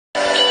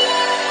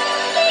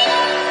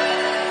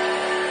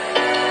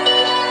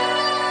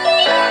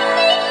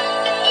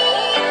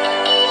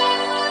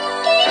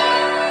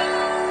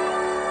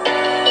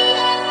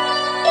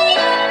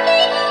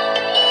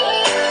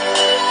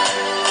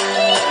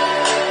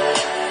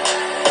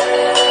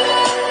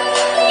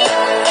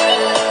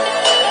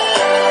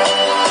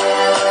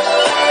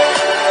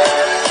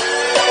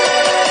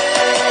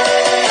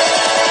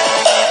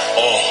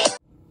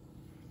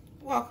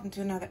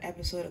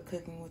episode of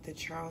Cooking with the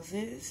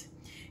Charleses.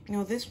 You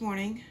know, this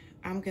morning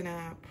I'm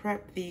gonna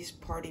prep these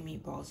party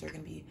meatballs. They're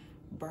gonna be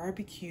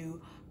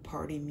BBQ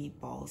Party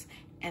Meatballs,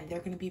 and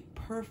they're gonna be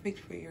perfect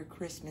for your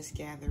Christmas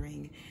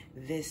gathering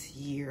this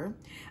year.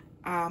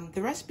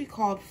 The recipe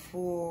called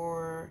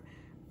for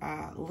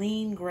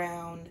lean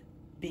ground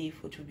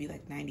beef, which would be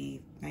like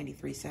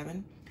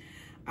 93.7,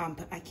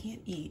 but I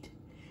can't eat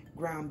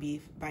ground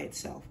beef by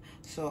itself,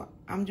 so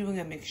I'm doing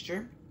a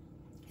mixture.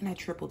 And I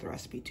tripled the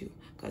recipe too,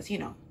 because you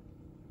know,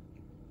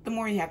 the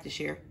more you have to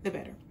share, the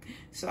better.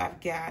 So I've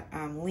got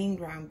lean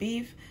ground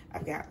beef,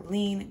 I've got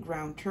lean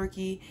ground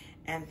turkey,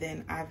 and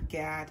then I've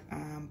got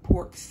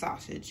pork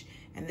sausage.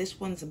 And this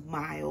one's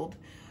mild,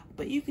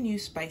 but you can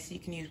use spicy, you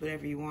can use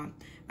whatever you want.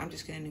 I'm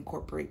just gonna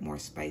incorporate more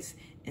spice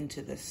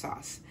into the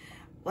sauce.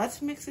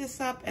 Let's mix this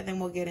up and then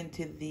we'll get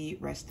into the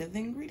rest of the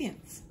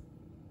ingredients.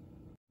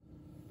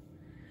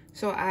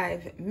 So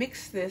I've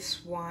mixed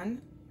this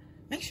one.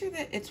 Make sure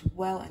that it's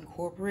well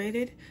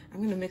incorporated. I'm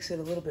going to mix it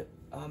a little bit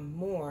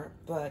more,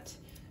 but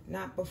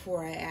not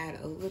before I add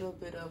a little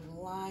bit of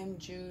lime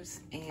juice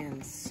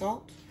and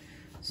salt.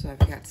 So I've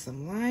got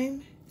some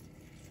lime.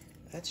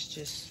 Let's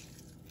just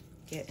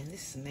get, and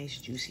this is a nice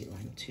juicy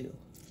lime too.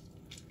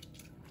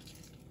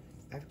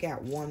 I've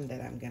got one that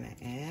I'm going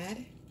to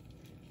add.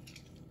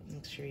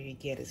 Make sure you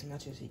get as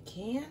much as you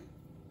can.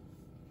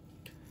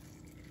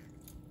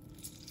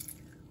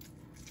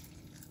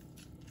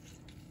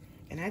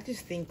 And I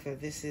just think that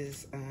this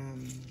is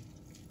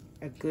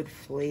a good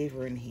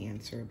flavor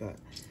enhancer, but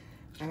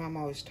my mom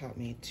always taught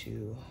me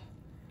to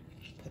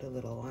put a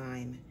little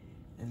lime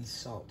and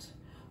salt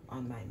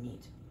on my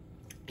meat.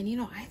 And you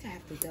know, I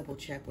have to double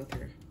check with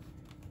her,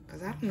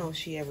 because I don't know if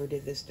she ever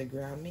did this to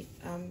ground meat,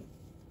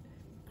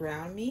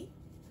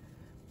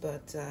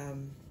 but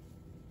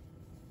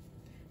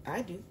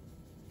I do.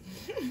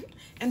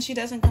 And she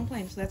doesn't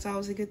complain, so that's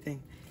always a good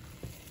thing.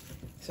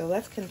 So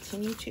let's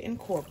continue to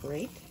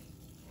incorporate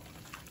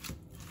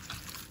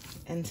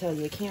until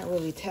you can't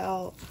really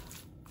tell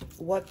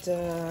what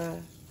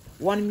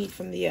one meat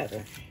from the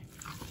other.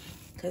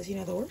 Because, you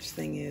know, the worst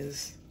thing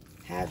is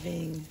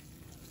having,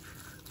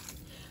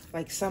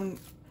 like, some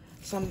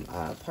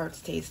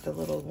parts taste a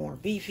little more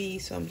beefy,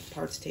 some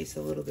parts taste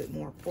a little bit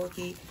more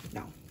porky.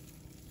 No.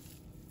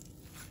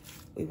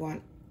 We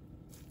want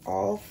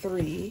all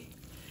three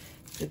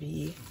to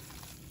be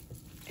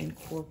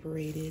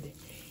incorporated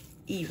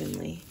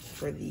evenly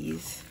for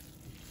these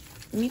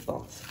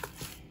meatballs.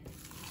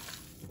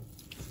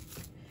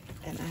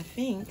 And I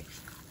think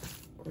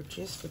we're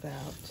just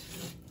about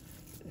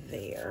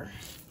there.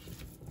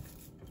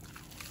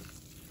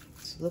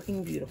 It's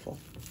looking beautiful.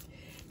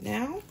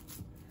 Now,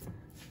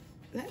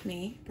 let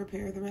me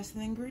prepare the rest of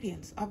the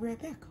ingredients. I'll be right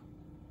back.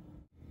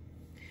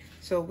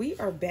 So we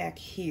are back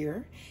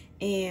here,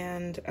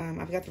 and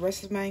I've got the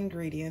rest of my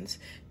ingredients.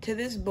 To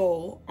this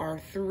bowl are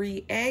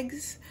 3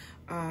 eggs.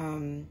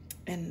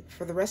 And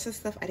for the rest of the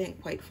stuff, I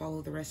didn't quite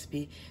follow the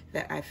recipe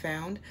that I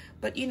found.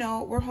 But, you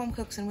know, we're home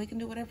cooks and we can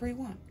do whatever we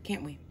want,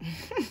 can't we?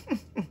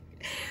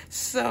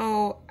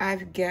 So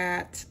I've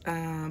got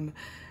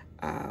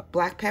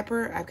black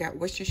pepper. I've got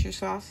Worcestershire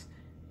sauce.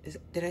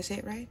 Did I say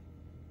it right?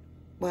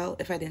 Well,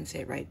 if I didn't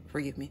say it right,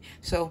 forgive me.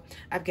 So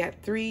I've got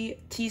 3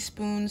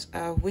 teaspoons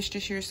of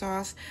Worcestershire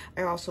sauce.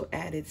 I also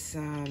added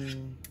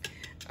some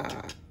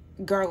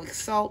garlic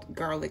salt,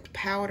 garlic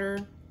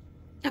powder.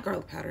 Not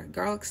garlic powder,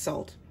 garlic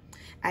salt.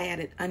 I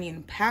added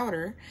onion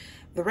powder.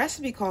 The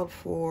recipe called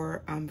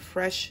for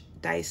fresh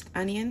diced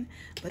onion,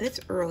 but it's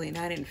early and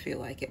I didn't feel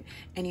like it.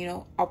 And you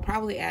know, I'll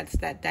probably add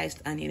that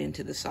diced onion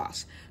into the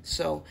sauce,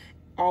 so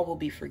all will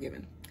be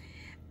forgiven.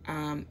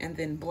 And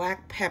then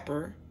black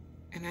pepper,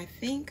 and I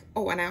think,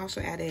 oh, and I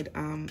also added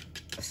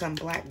some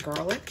black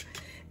garlic,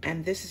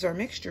 and this is our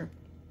mixture.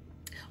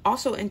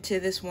 Also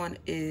into this one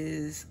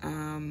is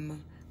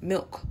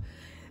milk.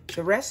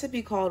 The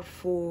recipe called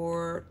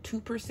for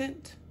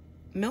 2%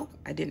 milk.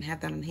 I didn't have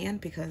that on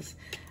hand because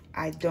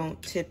I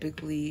don't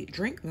typically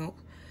drink milk.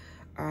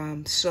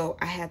 So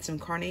I had some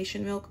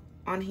carnation milk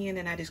on hand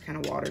and I just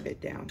kind of watered it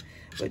down.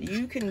 But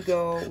you can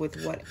go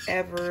with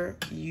whatever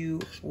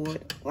you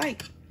would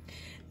like.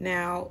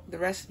 Now, the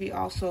recipe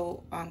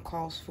also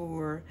calls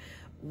for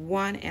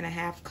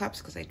 1.5 cups,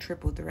 because I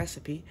tripled the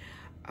recipe,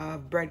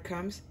 of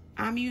breadcrumbs.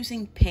 I'm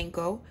using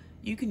panko.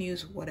 You can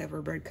use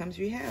whatever breadcrumbs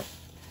you have.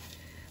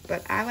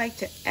 But I like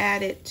to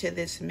add it to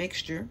this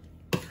mixture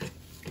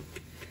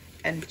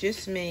and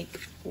just make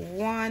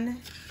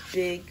one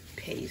big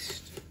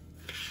paste.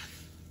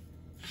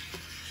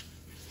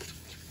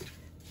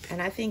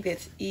 And I think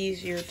it's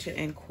easier to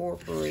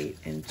incorporate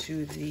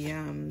into the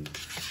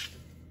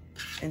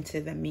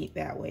meat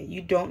that way.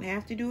 You don't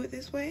have to do it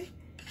this way.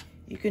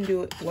 You can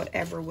do it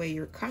whatever way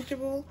you're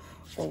comfortable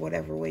or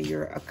whatever way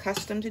you're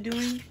accustomed to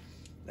doing,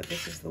 but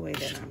this is the way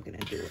that I'm gonna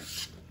do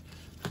it.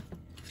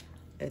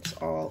 It's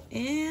all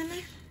in,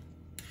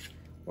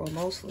 or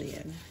mostly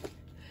in.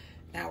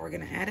 Now we're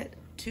gonna add it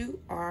to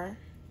our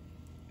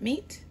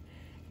meat,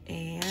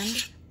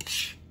 and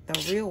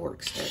the real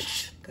work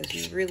starts, because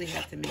you really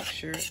have to make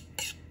sure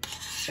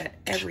that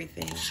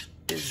everything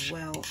is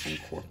well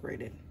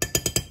incorporated.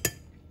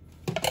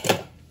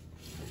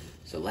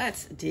 So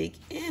let's dig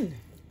in.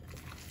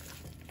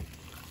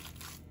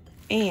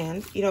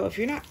 And, you know, if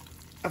you're not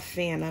a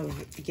fan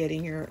of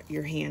getting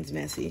your hands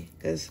messy,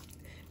 because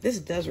this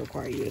does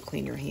require you to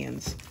clean your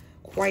hands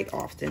quite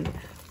often,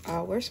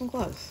 wear some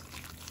gloves.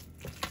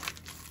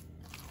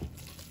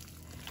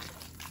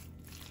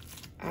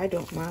 I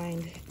don't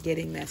mind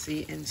getting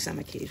messy in some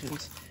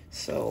occasions,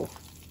 so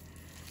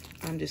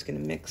I'm just gonna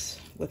mix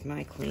with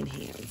my clean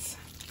hands.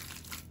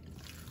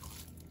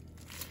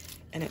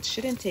 And it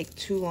shouldn't take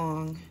too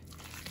long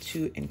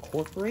to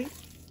incorporate,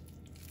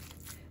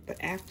 but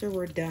after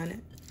we're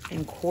done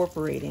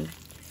incorporating,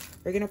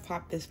 we're gonna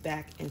pop this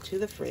back into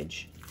the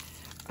fridge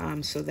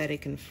so that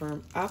it can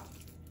firm up.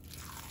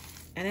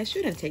 And it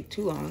shouldn't take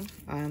too long,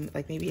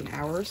 like maybe an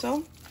hour or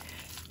so.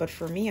 But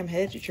for me, I'm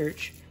headed to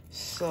church,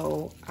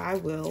 so I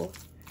will,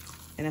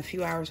 in a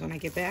few hours when I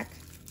get back,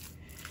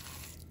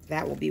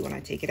 that will be when I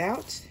take it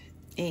out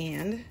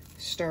and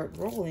start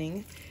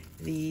rolling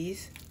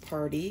these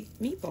party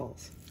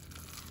meatballs.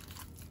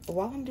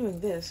 While I'm doing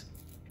this,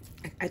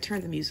 I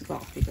turned the music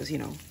off because, you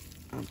know,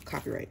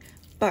 copyright.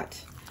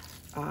 But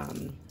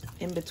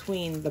in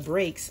between the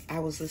breaks, I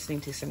was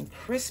listening to some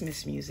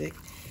Christmas music.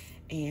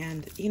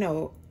 And, you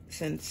know,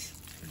 since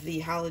the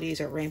holidays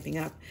are ramping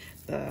up,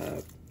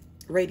 the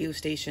radio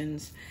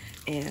stations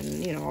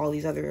and, you know, all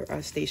these other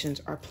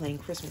stations are playing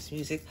Christmas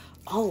music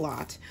a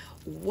lot.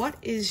 What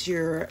is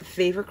your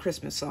favorite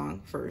Christmas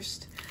song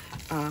first?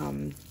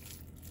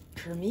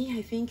 For me,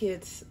 I think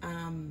it's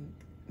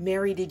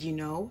Mary, Did You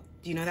Know?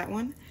 Do you know that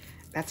one?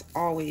 That's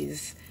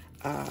always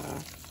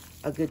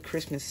a good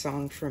Christmas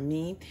song for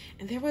me.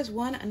 And there was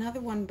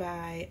another one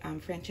by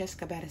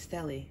Francesca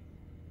Battistelli.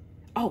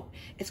 Oh,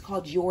 it's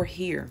called You're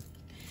Here.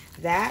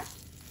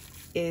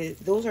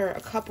 Those are a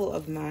couple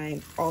of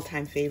my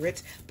all-time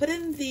favorites. Put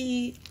in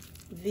the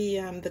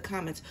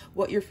comments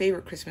what your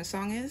favorite Christmas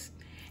song is,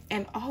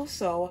 and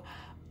also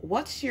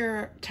what's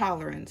your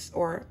tolerance,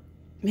 or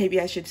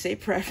maybe I should say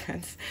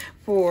preference,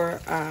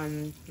 for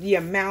the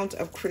amount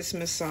of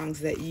Christmas songs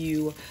that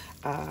you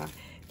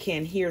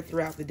can hear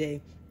throughout the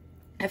day.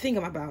 I think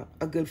I'm about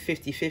a good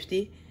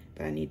 50-50,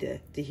 but I need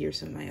to hear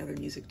some of my other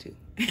music too.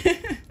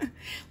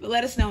 But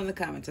let us know in the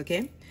comments,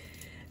 okay?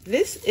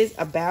 This is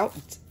about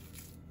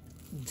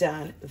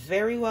done,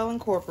 very well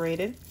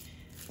incorporated.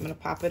 I'm gonna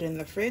pop it in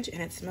the fridge,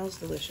 and it smells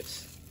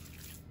delicious.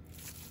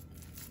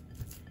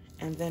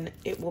 And then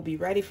it will be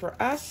ready for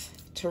us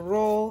to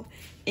roll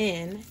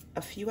in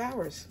a few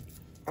hours.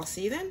 I'll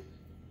see you then.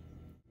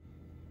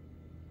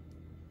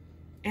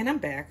 And I'm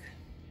back.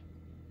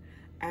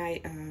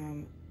 I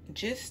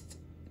just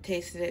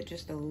tasted it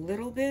just a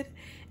little bit,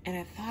 and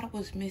I thought it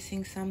was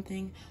missing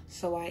something,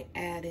 so I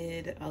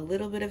added a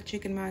little bit of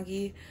chicken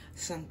maggi,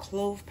 some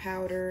clove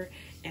powder,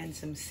 and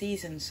some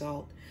seasoned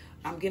salt.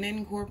 I'm gonna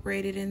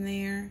incorporate it in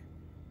there,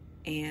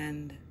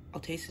 and I'll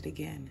taste it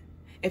again.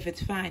 If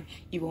it's fine,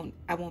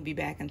 I won't be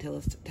back until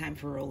it's time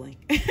for rolling.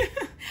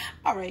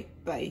 All right,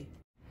 bye.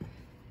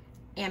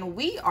 And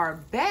we are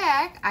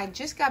back. I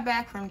just got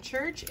back from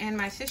church, and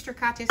my sister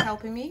Katya's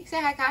helping me.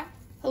 Say hi, Kat.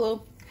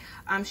 Hello.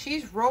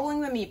 She's rolling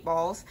the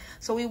meatballs.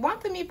 So we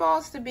want the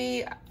meatballs to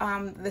be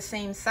the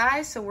same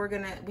size. So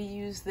we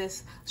use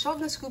this, show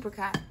them the scooper,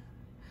 Kat.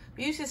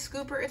 We use this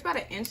scooper. It's about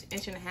an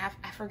inch and a half.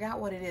 I forgot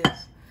what it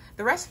is.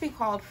 The recipe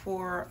called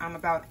for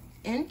about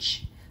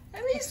inch.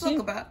 And these look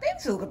about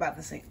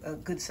the same, a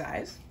good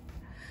size.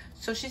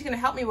 So she's gonna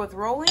help me with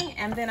rolling,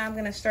 and then I'm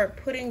gonna start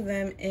putting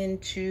them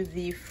into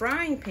the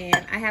frying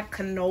pan. I have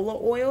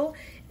canola oil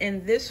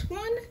in this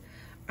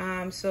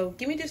one. So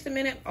give me just a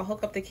minute. I'll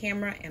hook up the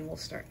camera and we'll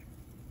start.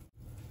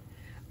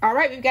 All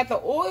right, we've got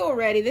the oil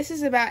ready. This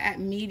is about at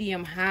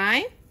medium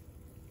high.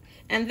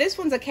 And this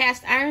one's a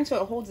cast iron,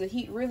 so it holds the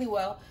heat really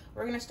well.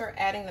 We're gonna start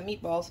adding the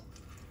meatballs.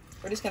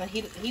 We're just gonna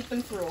heat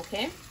them through,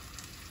 okay?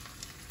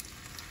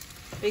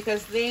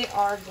 Because they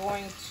are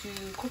going to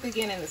cook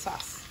again in the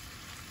sauce.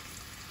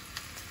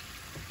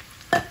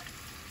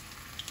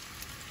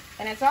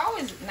 And it's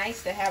always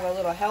nice to have a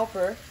little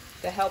helper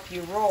to help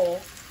you roll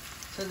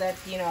so that,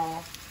 you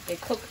know, they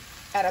cook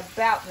at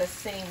about the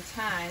same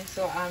time.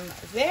 So I'm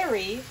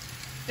very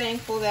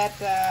thankful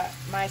that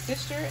my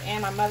sister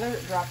and my mother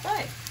dropped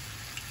by.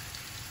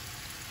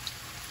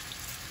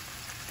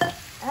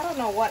 I don't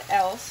know what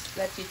else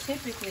that you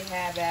typically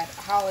have at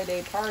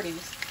holiday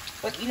parties,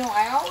 but you know,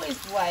 I always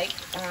like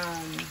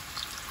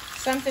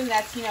something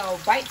that's, you know,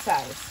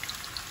 bite-sized.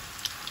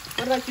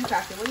 What about you,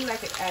 Katya? What do you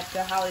like at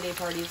the holiday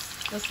parties?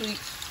 The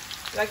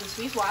sweets. You like the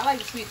sweets? Well, I like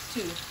the sweets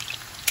too.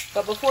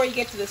 But before you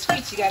get to the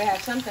sweets, you gotta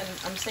have something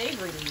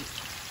savory to eat.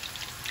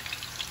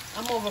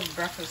 I'm more of a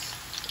breakfast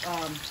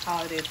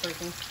holiday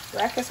person.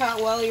 Breakfast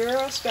well, you're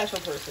a special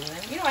person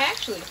then. You know,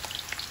 actually,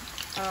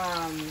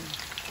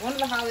 one of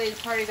the holiday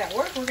parties at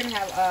work, we're gonna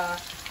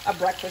have a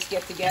breakfast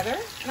get together,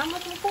 and I'm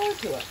looking forward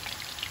to it.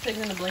 Pigs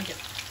in the blanket.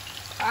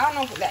 I don't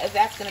know if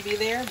that's gonna be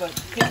there, but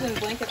pigs in the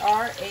blanket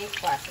are a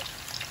classic.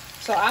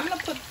 So I'm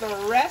gonna put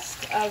the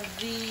rest of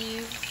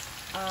these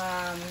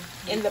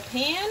in the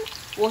pan.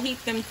 We'll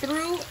heat them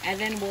through, and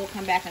then we'll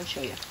come back and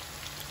show you.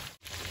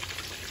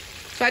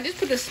 So I just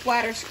put the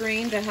splatter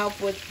screen to help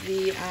with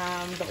the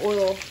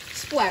oil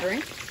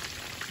splattering.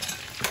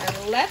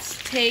 And let's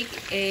take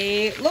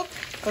a look,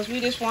 because we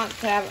just want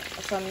to have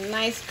some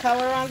nice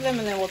color on them,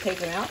 and then we'll take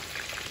them out.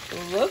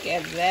 Look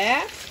at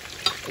that.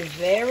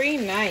 Very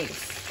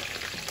nice.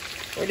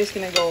 We're just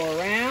going to go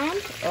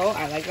around. Oh,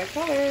 I like that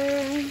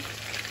color.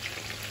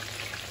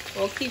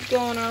 We'll keep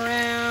going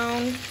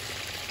around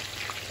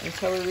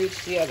until we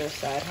reach the other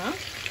side, huh?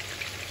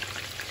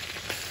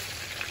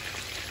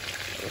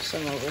 There's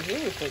some over here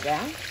we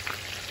forgot.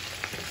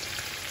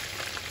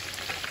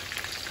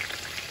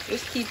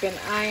 Just keep an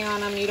eye on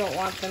them. You don't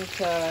want them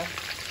to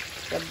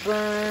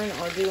burn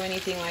or do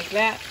anything like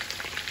that.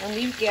 And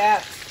we've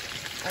got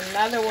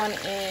another one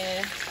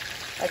in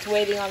that's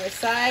waiting on the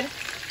side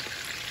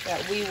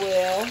that we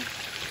will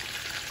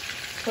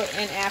put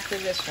in after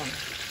this one.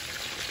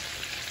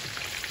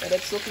 But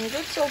it's looking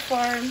good so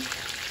far.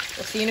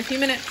 We'll see you in a few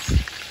minutes.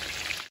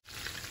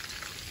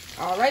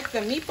 All right, the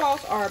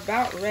meatballs are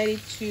about ready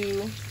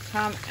to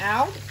come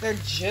out. They're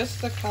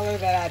just the color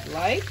that I'd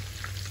like.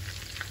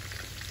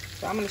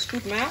 So I'm gonna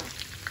scoop them out.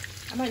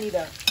 I might need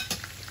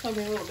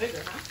something a little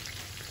bigger, huh?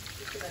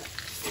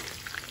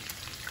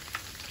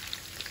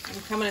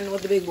 I'm coming in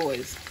with the big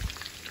boys.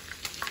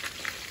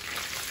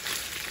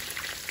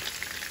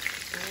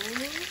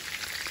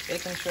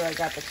 Making sure I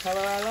got the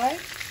color I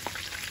like.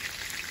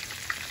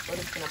 We're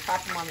just gonna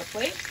pop them on the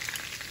plate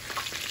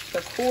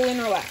to cool and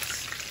relax.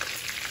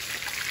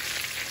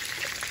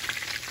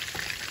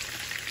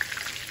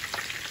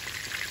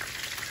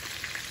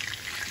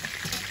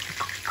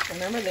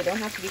 Remember, they don't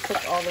have to be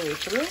cooked all the way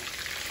through.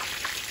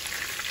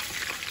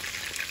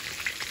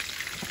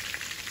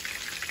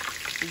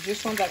 You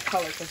just want that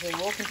color because they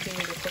will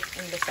continue to cook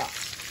in the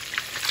sauce.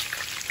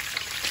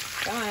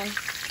 Come on,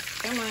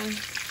 come on.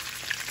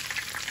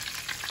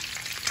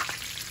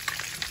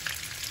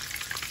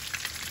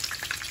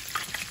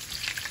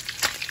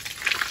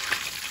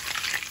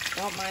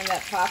 Don't mind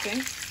that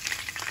popping.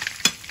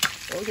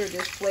 Those are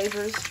just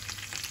flavors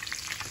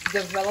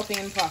developing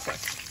in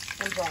progress.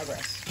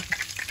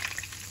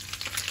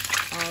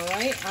 All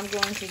right, I'm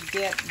going to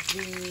get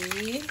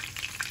the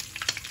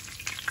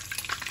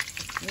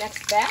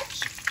next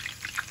batch.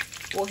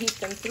 We'll heat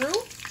them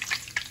through,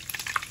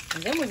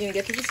 and then we're going to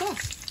get to the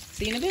sauce.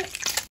 See you in a bit.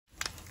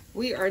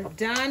 We are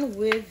done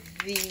with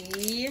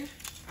the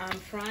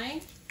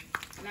frying.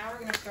 Now we're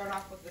going to start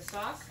off with the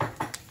sauce.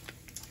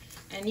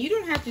 And you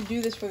don't have to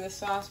do this for the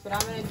sauce, but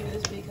I'm going to do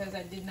this because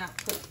I did not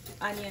put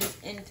onions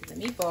into the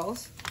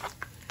meatballs.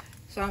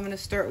 So I'm going to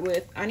start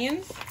with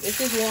onions.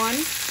 This is one.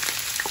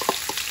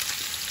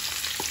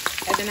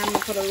 And then I'm going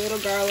to put a little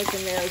garlic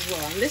in there as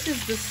well. And this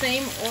is the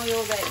same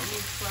oil that you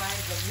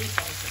fried the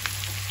meatballs in.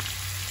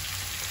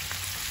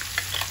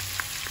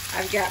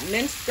 I've got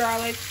minced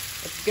garlic.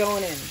 It's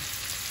going in.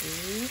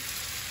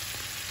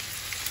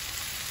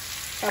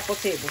 Couple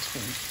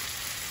tablespoons.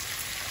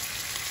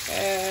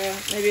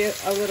 Maybe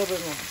a little bit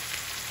more.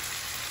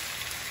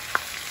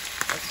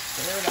 Let's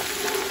stir it up.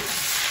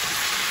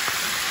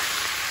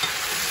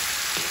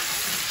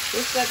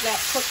 Just let that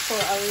cook for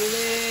a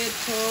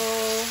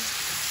little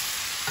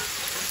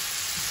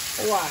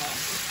while.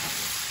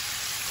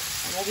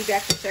 And we'll be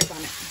back to check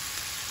on it.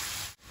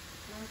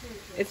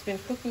 It's been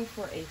cooking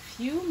for a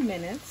few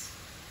minutes.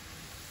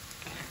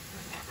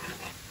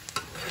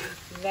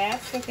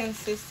 That's the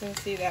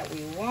consistency that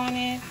we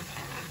wanted.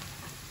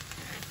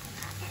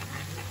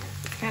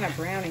 Kind of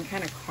browning,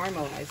 kind of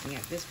caramelizing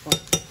at this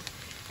point.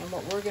 And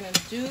what we're going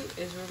to do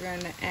is we're going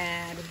to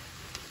add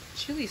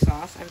chili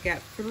sauce. I've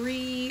got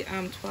 3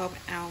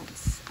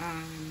 12-ounce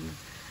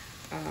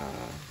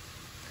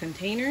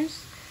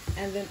containers,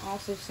 and then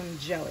also some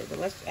jelly. But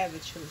let's add the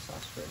chili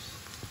sauce first.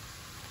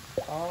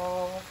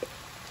 Oh,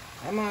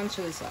 come on,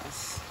 chili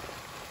sauce.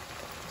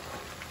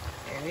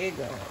 There you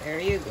go. There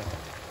you go.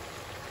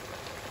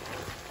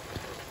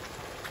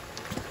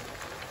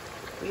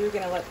 We're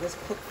going to let this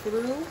cook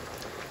through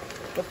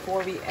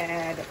before we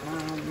add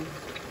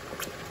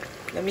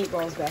the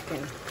meatballs back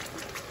in.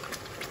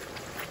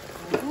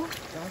 Oh,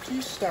 don't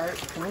you start.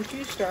 Don't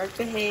you start.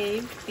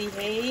 Behave.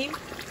 Behave.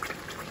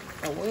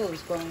 The oil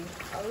is going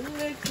a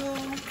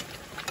little.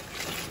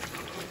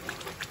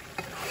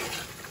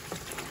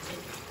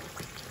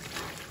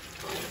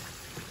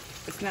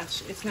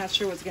 It's not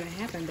sure what's going to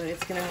happen, but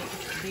it's going to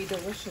be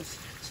delicious.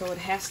 So it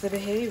has to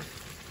behave.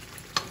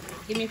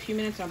 Give me a few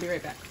minutes and I'll be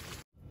right back.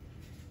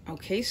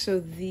 Okay, so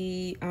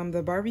the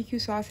barbecue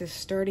sauce is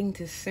starting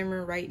to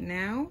simmer right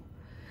now,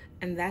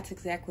 and that's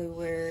exactly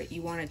where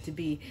you want it to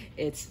be.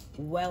 It's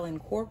well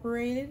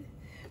incorporated.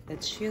 The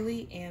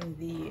chili and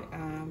the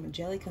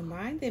jelly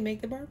combined, they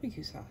make the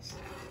barbecue sauce.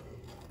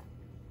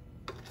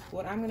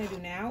 What I'm gonna do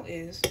now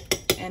is,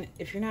 and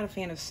if you're not a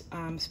fan of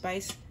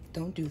spice,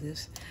 don't do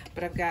this,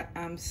 but I've got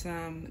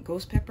some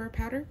ghost pepper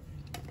powder.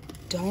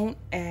 Don't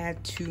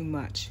add too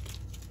much.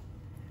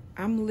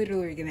 I'm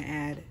literally gonna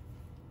add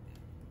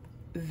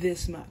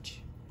this much.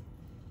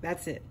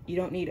 That's it. You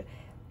don't need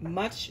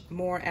much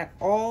more at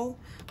all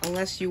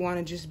unless you want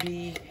to just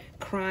be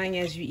crying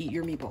as you eat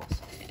your meatballs.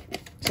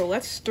 So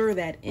let's stir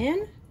that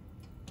in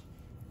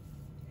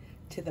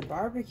to the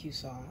barbecue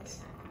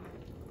sauce.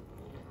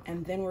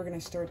 And then we're going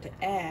to start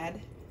to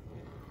add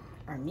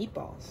our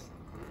meatballs.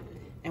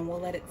 And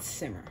we'll let it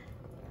simmer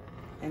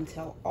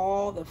until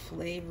all the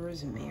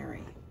flavors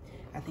marry.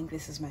 I think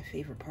this is my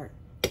favorite part.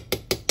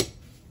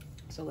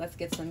 So let's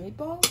get some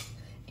meatballs,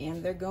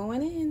 and they're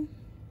going in.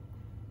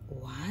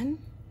 One.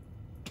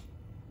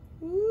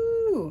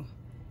 Ooh.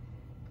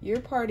 Your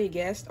party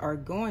guests are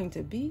going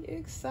to be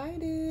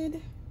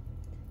excited.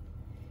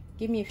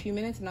 Give me a few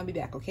minutes and I'll be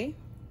back, okay?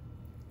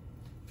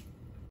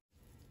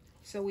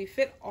 So we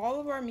fit all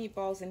of our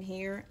meatballs in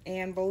here,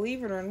 and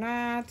believe it or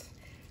not,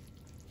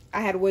 I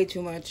had way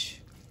too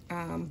much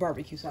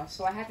barbecue sauce,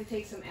 so I had to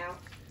take some out.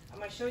 I'm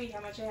gonna show you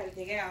how much I had to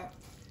take out.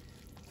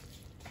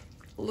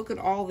 Look at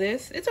all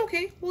this. It's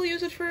okay, we'll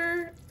use it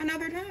for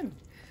another time.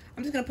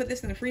 I'm just gonna put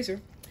this in the freezer.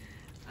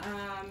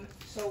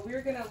 So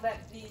we're gonna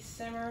let these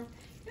simmer.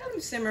 Let them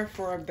simmer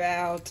for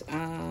about,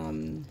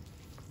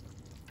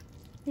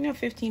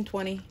 15,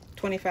 20,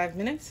 25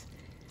 minutes.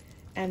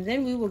 And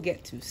then we will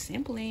get to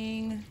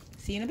sampling.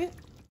 See you in a bit.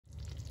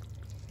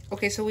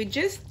 Okay, so we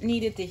just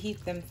needed to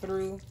heat them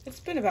through. It's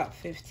been about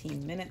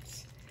 15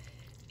 minutes.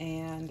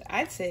 And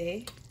I'd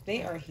say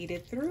they are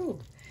heated through.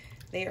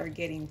 They are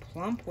getting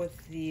plump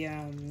with the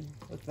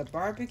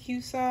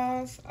barbecue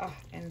sauce.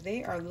 And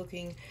they are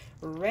looking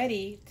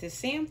ready to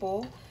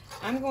sample.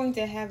 I'm going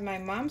to have my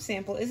mom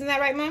sample. Isn't that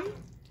right, Mom?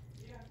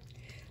 Yeah.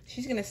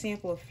 She's going to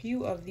sample a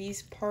few of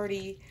these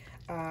party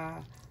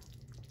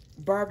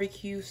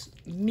barbecue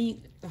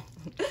meat.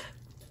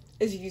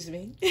 Excuse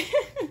me.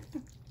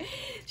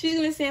 She's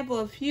going to sample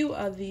a few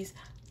of these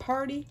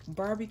party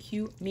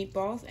barbecue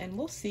meatballs, and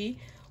we'll see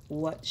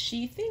what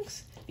she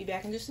thinks. Be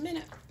back in just a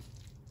minute.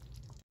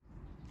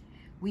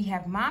 We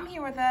have Mom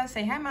here with us.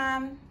 Say hi,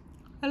 Mom.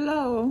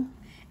 Hello.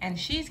 And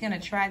she's going to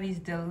try these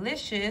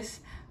delicious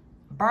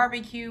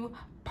barbecue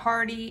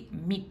party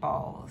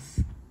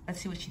meatballs.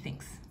 Let's see what she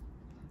thinks.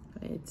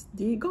 It's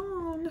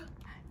gone.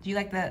 Do you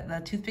like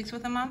the toothpicks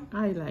with them, Mom?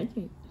 I like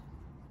it.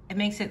 It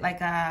makes it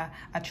like a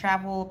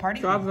travel party.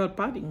 Travel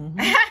party.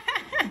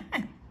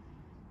 Mm-hmm.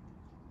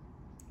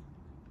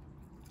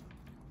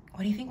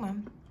 What do you think,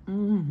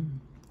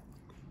 Mom?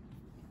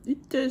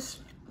 It tastes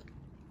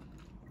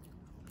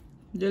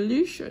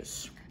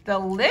delicious.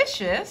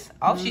 Delicious?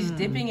 Oh, she's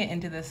dipping it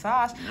into the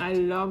sauce. I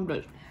love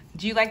it.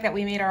 Do you like that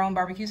we made our own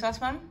barbecue sauce,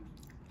 Mom?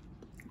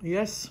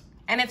 Yes.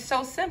 And it's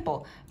so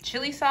simple.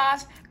 Chili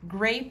sauce,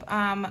 grape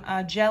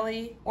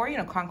jelly, or,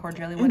 Concord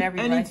jelly, whatever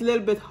you like. And it's a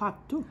little bit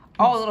hot, too.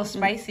 Oh, a little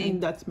spicy.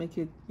 And that's make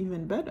it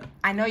even better.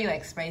 I know you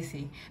like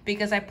spicy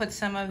because I put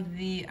some of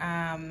the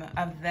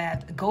of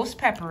that ghost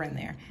pepper in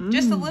there.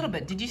 Just a little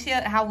bit. Did you see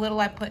how little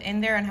I put in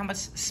there and how much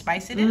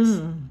spice it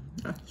is?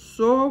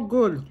 So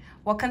good.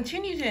 Well,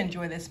 continue to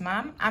enjoy this,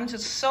 Mom. I'm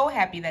just so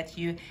happy that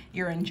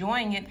you're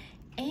enjoying it.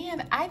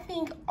 And I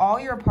think all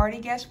your party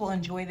guests will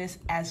enjoy this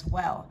as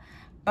well.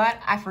 But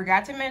I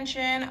forgot to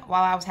mention,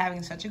 while I was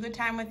having such a good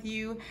time with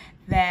you,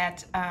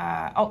 that,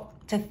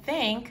 to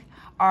thank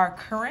our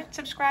current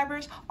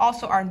subscribers,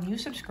 also our new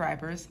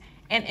subscribers.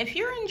 And if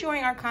you're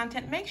enjoying our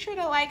content, make sure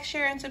to like,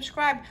 share, and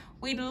subscribe.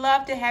 We'd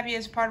love to have you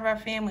as part of our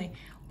family.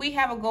 We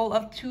have a goal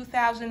of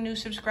 2,000 new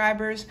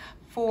subscribers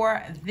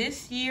for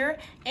this year.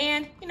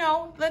 And,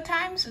 the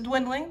time's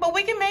dwindling, but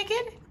we can make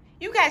it.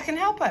 You guys can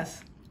help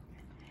us.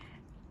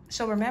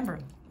 So remember,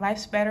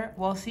 life's better,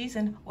 well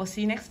seasoned. We'll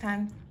see you next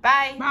time.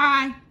 Bye.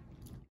 Bye.